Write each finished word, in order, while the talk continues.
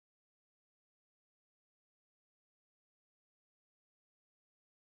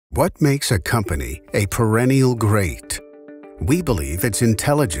What makes a company a perennial great? We believe it's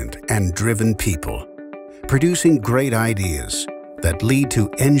intelligent and driven people, producing great ideas that lead to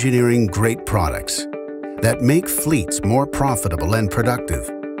engineering great products, that make fleets more profitable and productive,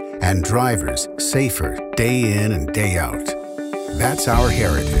 and drivers safer day in and day out. That's our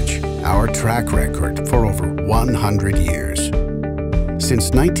heritage, our track record for over 100 years.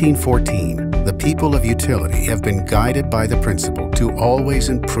 Since 1914, the people of utility have been guided by the principle to always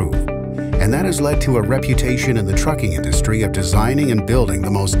improve, and that has led to a reputation in the trucking industry of designing and building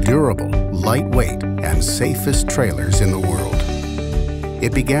the most durable, lightweight, and safest trailers in the world.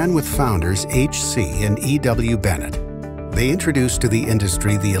 It began with founders H.C. and E.W. Bennett. They introduced to the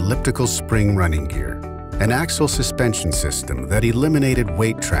industry the elliptical spring running gear, an axle suspension system that eliminated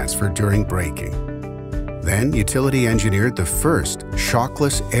weight transfer during braking. Then, utility engineered the first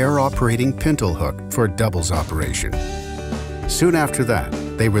shockless air-operating pintle hook for doubles operation. Soon after that,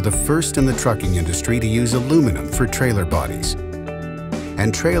 they were the first in the trucking industry to use aluminum for trailer bodies,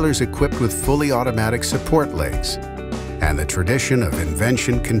 and trailers equipped with fully automatic support legs. And the tradition of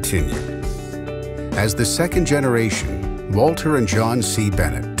invention continued. As the second generation, Walter and John C.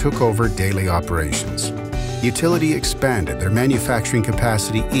 Bennett took over daily operations. Utility expanded their manufacturing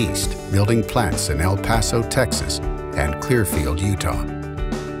capacity east, building plants in El Paso, Texas, and Clearfield, Utah.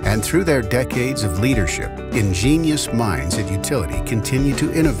 And through their decades of leadership, ingenious minds at Utility continue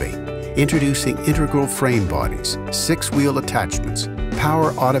to innovate, introducing integral frame bodies, six-wheel attachments,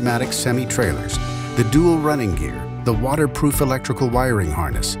 power automatic semi-trailers, the dual running gear, the waterproof electrical wiring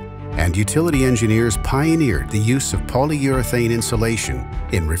harness, and utility engineers pioneered the use of polyurethane insulation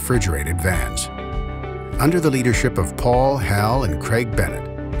in refrigerated vans. Under the leadership of Paul, Hal, and Craig Bennett,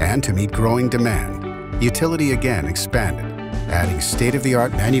 and to meet growing demand, Utility again expanded, adding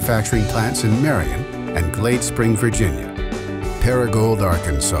state-of-the-art manufacturing plants in Marion and Glade Spring, Virginia, Paragould,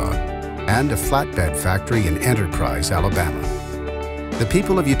 Arkansas, and a flatbed factory in Enterprise, Alabama. The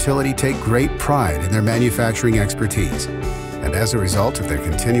people of Utility take great pride in their manufacturing expertise, and as a result of their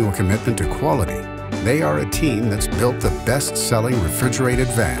continual commitment to quality, they are a team that's built the best-selling refrigerated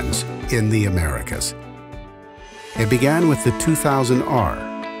vans in the Americas. It began with the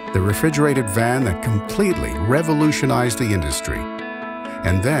 2000R, the refrigerated van that completely revolutionized the industry.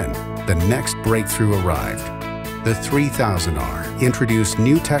 And then, the next breakthrough arrived. The 3000R introduced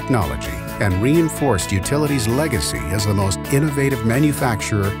new technology and reinforced Utility's legacy as the most innovative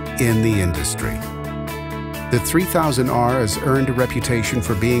manufacturer in the industry. The 3000R has earned a reputation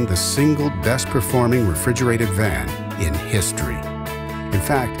for being the single best-performing refrigerated van in history. In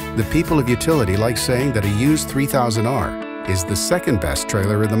fact, the people of Utility like saying that a used 3000R is the second best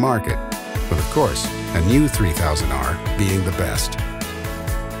trailer in the market, with of course, a new 3000R being the best.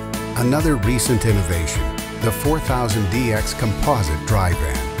 Another recent innovation, the 4000DX Composite dry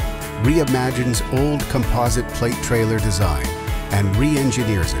van, reimagines old composite plate trailer design and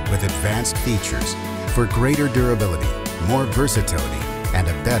re-engineers it with advanced features for greater durability, more versatility, and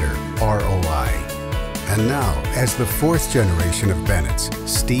a better ROI. And now, as the fourth generation of Bennett's,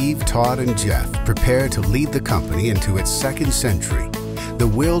 Steve, Todd, and Jeff prepare to lead the company into its second century, the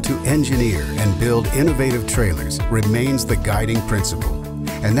will to engineer and build innovative trailers remains the guiding principle,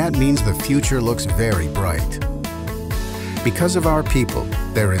 and that means the future looks very bright. Because of our people,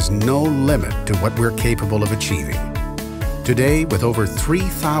 there is no limit to what we're capable of achieving. Today, with over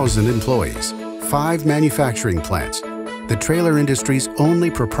 3,000 employees, 5 manufacturing plants, the trailer industry's only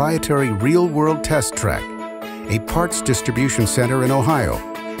proprietary real-world test track, a parts distribution center in Ohio,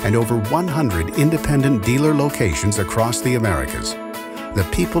 and over 100 independent dealer locations across the Americas, the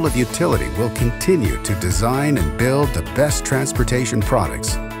people of Utility will continue to design and build the best transportation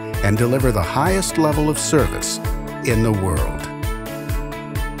products and deliver the highest level of service in the world.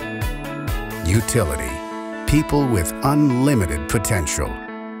 Utility, people with unlimited potential.